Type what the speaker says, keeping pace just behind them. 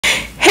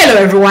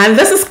Hello everyone,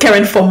 this is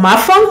Karen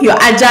Fomafung, your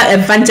Agile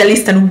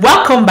Evangelist, and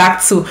welcome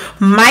back to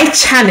my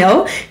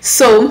channel.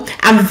 So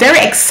I'm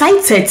very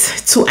excited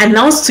to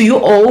announce to you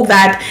all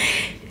that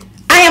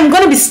I am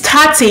going to be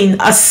starting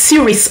a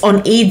series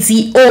on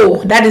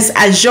ADO, that is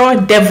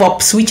Azure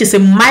DevOps, which is a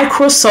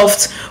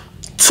Microsoft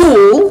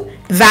tool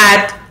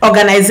that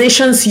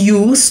organizations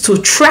use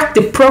to track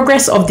the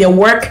progress of their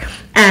work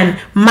and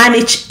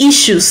manage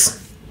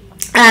issues.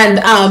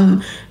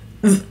 And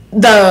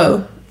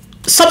the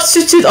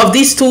substitute of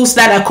these tools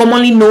that are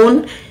commonly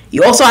known,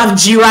 you also have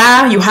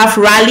Jira, you have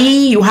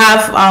Rally, you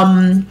have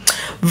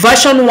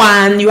version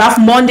 1, you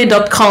have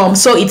monday.com.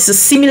 So it's a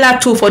similar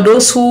tool for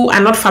those who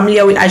are not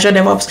familiar with Azure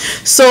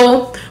DevOps.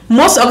 So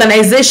most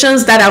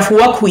organizations that I've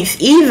worked with,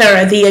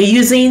 either they are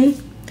using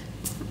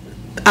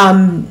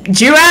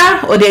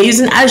Jira, or they're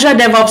using Azure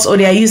DevOps, or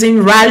they're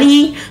using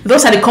Rally.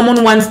 Those are the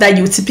common ones that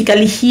you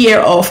typically hear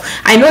of.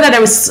 I know that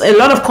there is a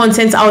lot of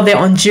content out there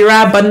on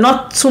Jira, but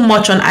not too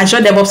much on Azure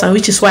DevOps, and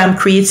which is why I'm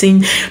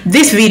creating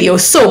this video.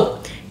 So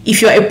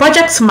if you're a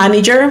project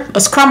manager, a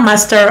Scrum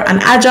Master, an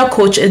Agile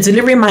Coach, a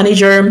delivery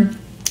manager,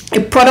 a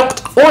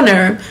product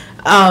owner,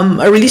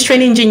 a release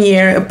train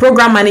engineer, a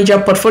program manager,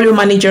 portfolio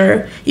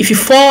manager, if you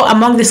fall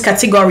among this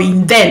category,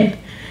 then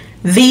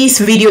this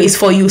video is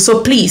for you.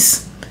 So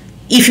please,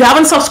 if you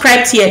haven't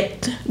subscribed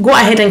yet, go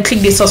ahead and click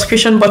the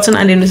subscription button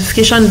and the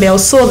notification bell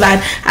so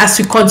that as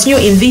we continue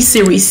in this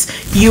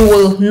series, you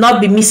will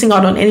not be missing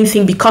out on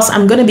anything, because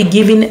I'm going to be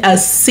giving a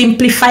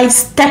simplified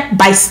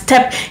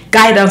step-by-step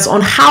guidance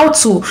on how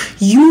to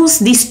use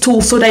this tool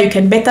so that you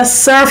can better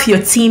serve your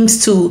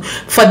teams,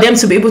 for them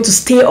to be able to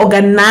stay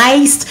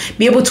organized,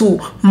 be able to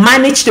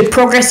manage the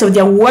progress of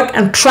their work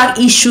and track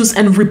issues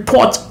and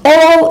report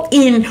all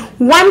in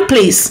one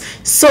place.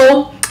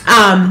 So,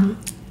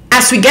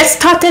 as we get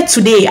started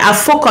today, our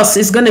focus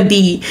is going to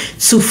be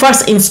to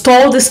first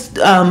install this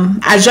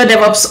Azure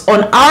DevOps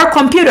on our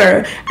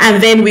computer,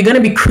 and then we're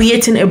going to be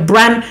creating a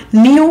brand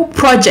new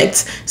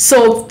project.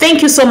 So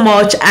thank you so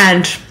much,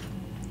 and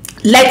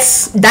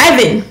let's dive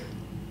in.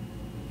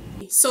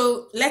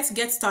 So let's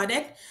get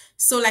started.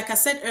 So like I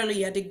said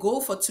earlier, the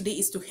goal for today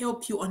is to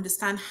help you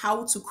understand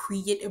how to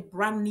create a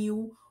brand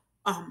new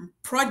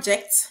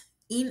project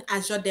in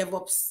Azure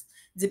DevOps,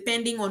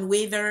 depending on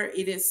whether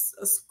it is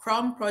a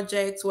Scrum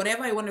project,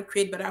 whatever I want to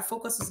create, but our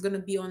focus is going to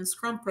be on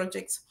Scrum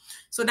projects.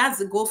 So that's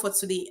the goal for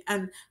today.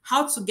 And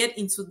how to get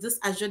into this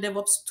Azure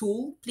DevOps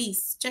tool,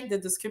 please check the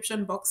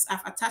description box.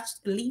 I've attached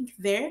a link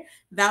there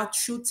that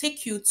should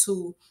take you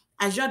to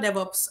Azure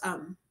DevOps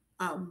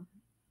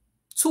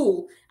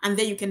tool, and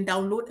then you can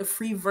download a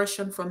free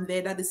version from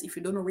there. That is if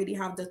you don't already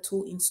have the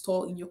tool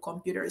installed in your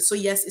computer. So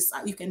yes,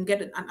 you can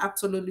get an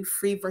absolutely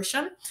free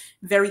version,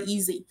 very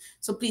easy.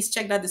 So please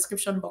check that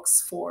description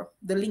box for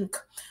the link.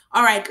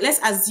 All right, let's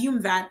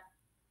assume that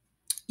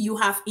you've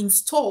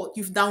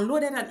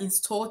downloaded and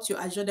installed your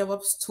Azure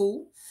DevOps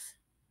tool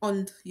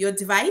on your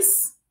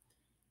device.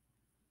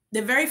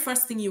 The very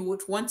first thing you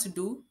would want to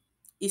do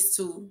is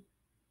to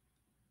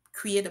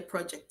create a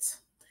project.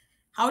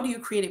 How do you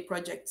create a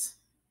project?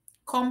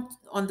 Come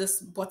on this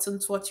button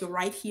towards your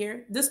right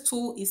here. This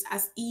tool is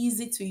as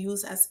easy to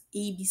use as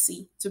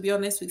ABC, to be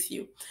honest with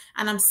you.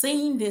 And I'm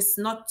saying this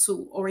not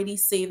to already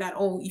say that,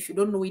 oh, if you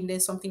don't know it, then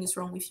something is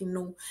wrong with you.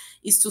 No,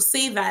 it's to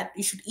say that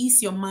you should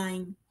ease your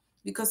mind,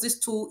 because this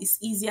tool is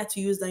easier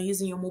to use than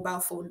using your mobile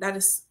phone. That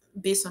is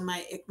based on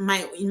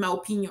in my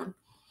opinion.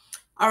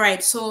 All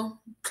right, so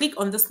click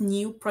on this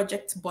new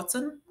project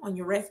button on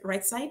your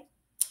right side.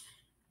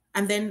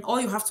 And then all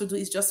you have to do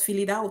is just fill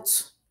it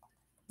out.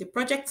 The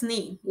project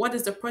name. What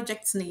is the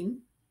project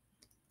name?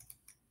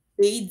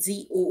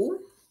 ADO.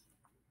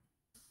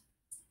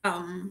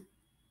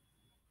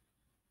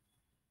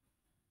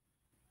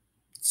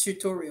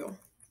 Tutorial.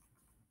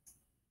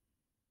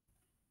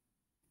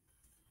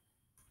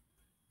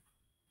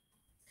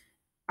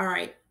 All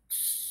right.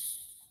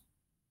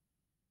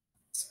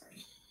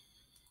 Sorry.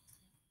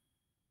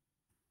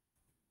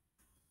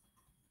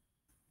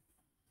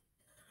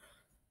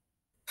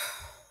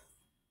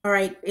 All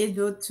right,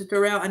 ADO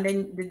tutorial, and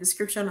then the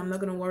description, I'm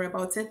not going to worry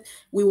about it.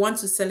 We want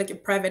to select a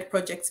private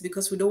project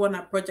because we don't want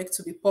our project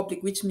to be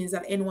public, which means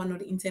that anyone on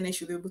the internet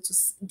should be able to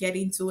get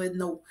into it.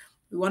 No,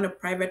 we want a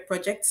private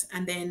project,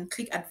 and then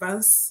click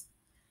advance.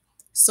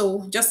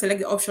 So just select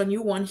the option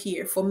you want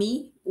here. For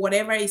me,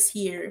 whatever is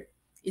here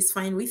is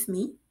fine with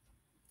me.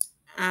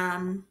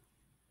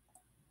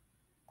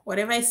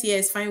 Whatever is here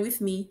is fine with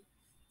me.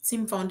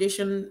 Team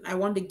foundation, I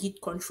want the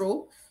Git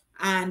control,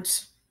 and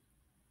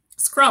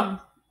Scrum.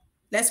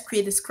 Let's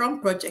create a Scrum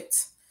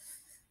project.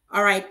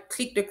 All right,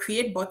 click the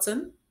create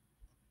button.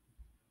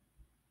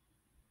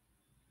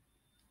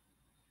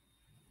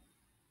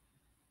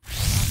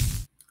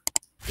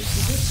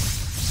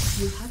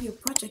 You have your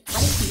project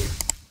right here.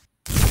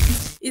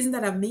 Isn't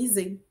that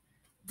amazing?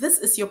 This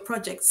is your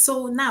project.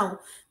 So now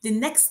the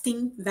next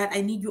thing that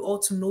I need you all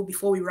to know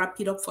before we wrap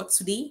it up for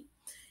today,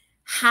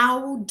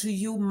 how do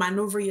you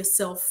maneuver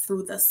yourself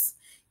through this?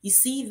 You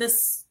see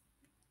this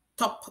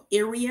top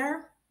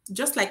area,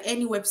 just like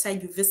any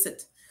website you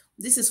visit.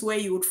 This is where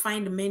you would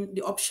find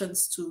the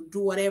options to do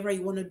whatever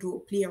you want to do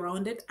or play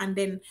around it. And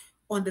then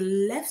on the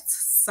left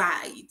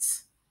side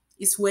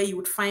is where you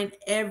would find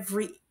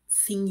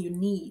everything you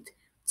need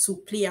to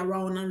play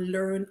around and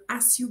learn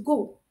as you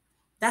go.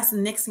 That's the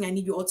next thing I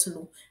need you all to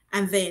know.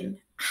 And then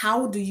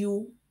how do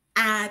you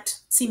add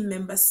team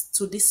members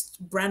to this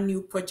brand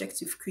new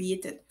project you've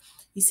created?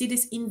 You see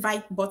this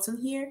invite button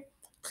here?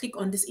 Click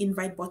on this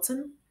invite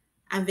button.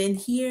 And then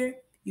here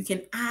you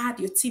can add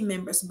your team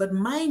members. But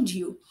mind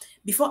you,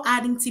 before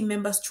adding team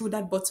members through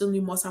that button,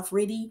 you must have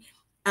already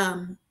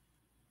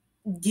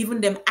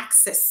given them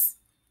access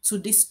to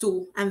this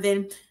tool. And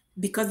then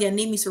because their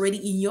name is already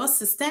in your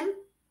system,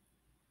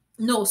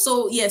 no,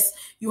 so yes,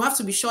 you have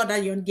to be sure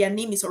that their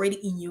name is already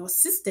in your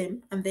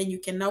system, and then you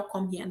can now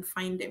come here and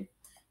find them.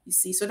 You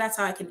see, so that's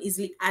how I can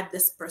easily add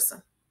this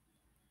person.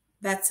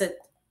 That's it.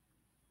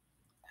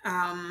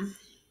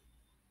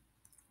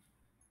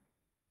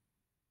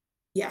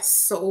 Yes,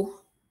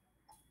 so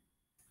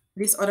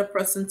this other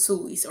person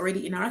too is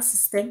already in our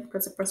system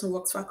because the person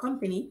works for a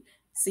company.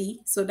 See,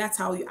 so that's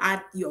how you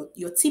add your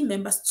team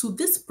members to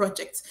this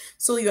project.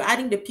 So you're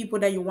adding the people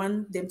that you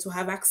want them to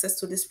have access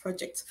to this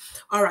project.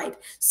 All right,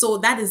 so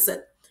that is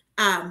it.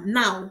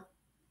 Now,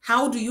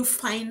 how do you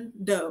find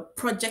the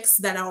projects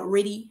that are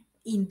already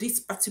in this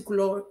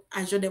particular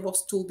Azure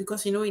DevOps tool?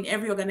 Because you know, in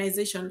every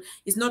organization,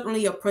 it's not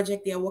only your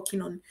project they are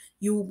working on.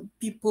 You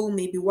people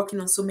may be working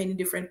on so many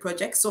different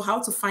projects. So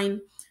how to find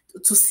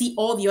to see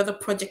all the other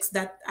projects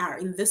that are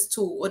in this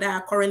tool or that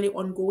are currently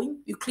ongoing?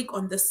 You click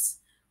on this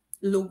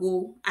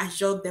logo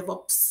Azure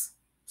DevOps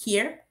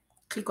here,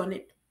 click on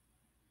it,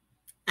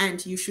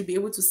 and you should be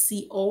able to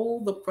see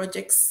all the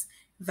projects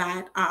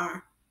that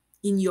are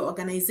in your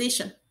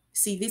organization.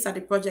 See, these are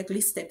the projects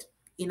listed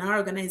in our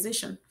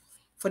organization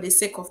for the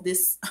sake of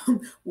this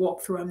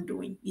walkthrough I'm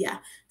doing. Yeah.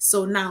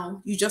 So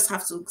now you just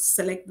have to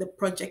select the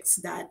projects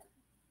that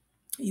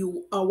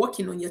you are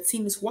working on, your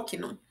team is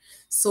working on.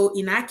 So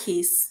in our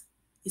case,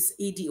 it's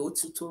ADO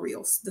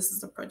tutorials. This is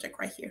the project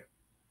right here.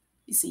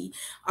 You see,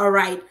 all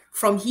right,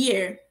 from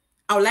here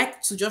I would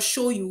like to just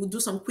show you,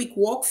 do some quick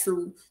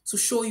walkthrough to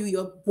show you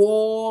your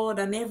board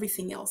and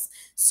everything else.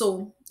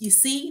 So you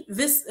see,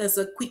 this is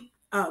a quick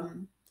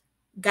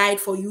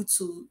guide for you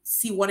to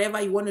see whatever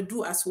you want to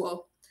do as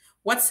well.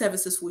 What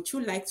services would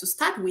you like to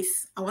start with?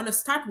 I want to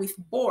start with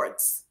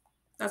boards.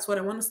 That's what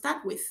I want to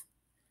start with.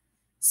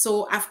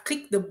 So I've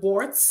clicked the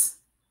boards.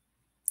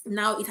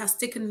 Now it has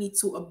taken me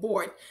to a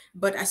board,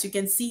 but as you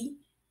can see,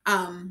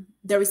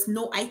 there is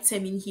no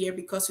item in here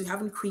because we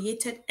haven't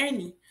created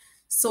any.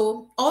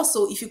 So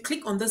also, if you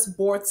click on this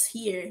boards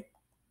here,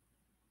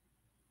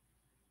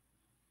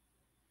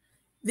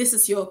 this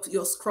is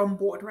your Scrum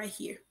board right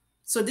here.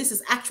 So this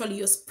is actually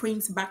your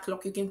sprint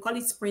backlog. You can call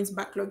it sprint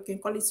backlog, you can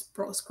call it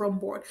Scrum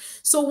board.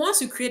 So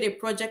once you create a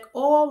project,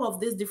 all of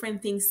these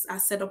different things are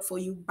set up for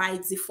you by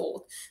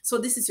default. So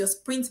this is your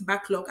sprint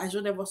backlog,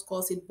 Azure DevOps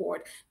calls it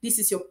board. This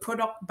is your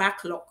product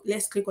backlog.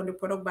 Let's click on the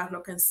product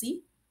backlog and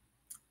see.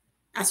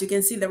 As you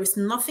can see, there is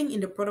nothing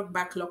in the product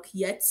backlog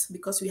yet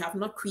because we have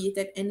not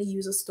created any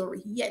user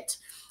story yet.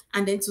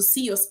 And then to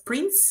see your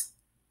sprints,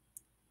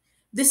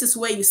 this is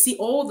where you see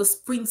all the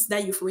sprints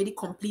that you've already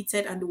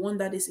completed and the one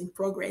that is in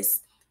progress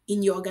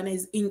in your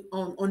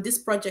on this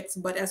project.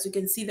 But as you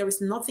can see, there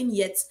is nothing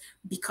yet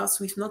because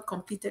we've not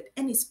completed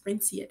any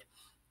sprints yet.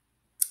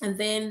 And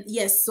then,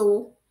 yes,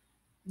 so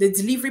the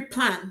delivery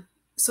plan.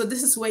 So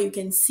this is where you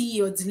can see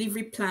your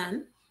delivery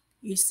plan.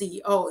 You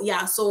see, oh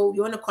yeah, so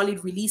you want to call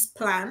it release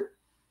plan.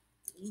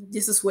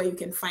 This is where you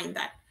can find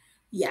that.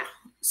 Yeah,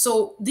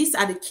 so these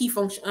are the key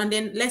functions. And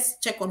then let's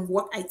check on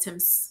work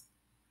items.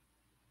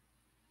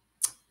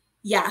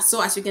 Yeah,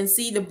 so as you can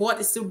see, the board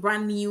is still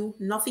brand new,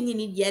 nothing in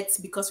it yet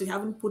because we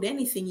haven't put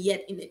anything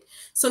yet in it.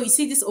 So you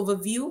see this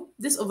overview,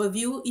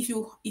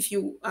 if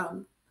you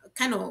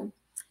kind of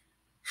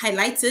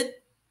highlight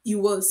it,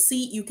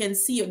 you can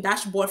see your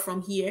dashboard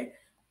from here.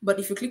 But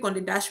if you click on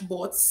the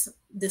dashboards,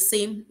 the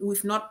same,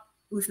 we've not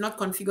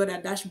configured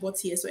our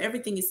dashboards here, so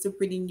everything is still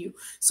pretty new.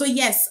 So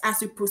yes,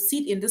 as we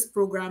proceed in this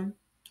program,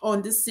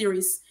 on this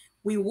series,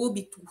 we will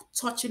be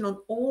touching on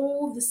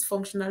all this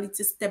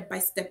functionality step by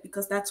step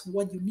because that's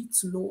what you need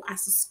to know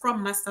as a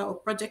Scrum Master or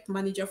project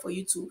manager for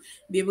you to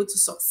be able to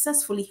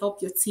successfully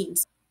help your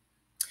teams.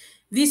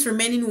 These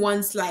remaining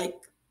ones like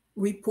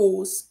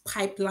repos,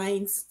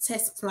 pipelines,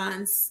 test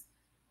plans,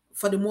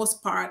 for the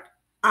most part,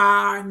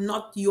 are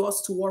not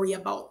yours to worry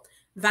about.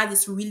 That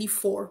is really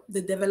for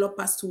the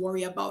developers to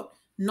worry about,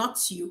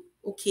 not you.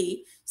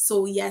 Okay.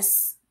 So,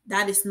 yes,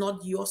 that is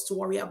not yours to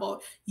worry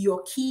about.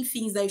 Your key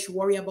things that you should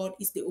worry about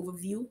is the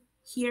overview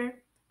here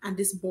and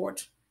this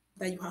board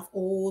that you have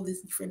all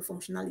these different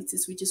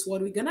functionalities, which is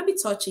what we're going to be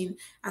touching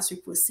as we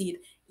proceed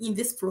in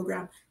this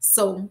program.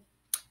 So,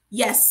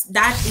 yes,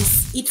 that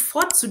is it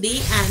for today.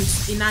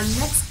 And in our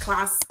next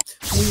class,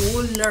 we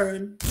will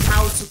learn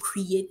how to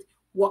create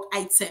work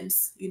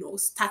items,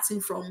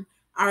 starting from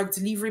our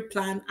delivery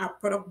plan, our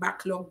product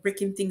backlog,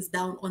 breaking things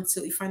down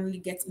until it finally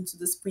gets into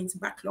the sprint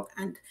backlog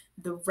and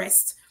the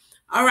rest.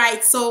 All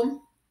right,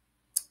 so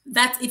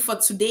that's it for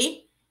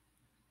today.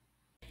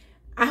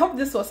 I hope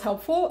this was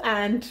helpful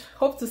and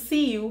hope to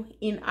see you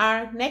in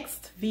our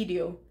next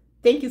video.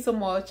 Thank you so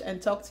much and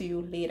talk to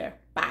you later.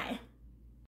 Bye.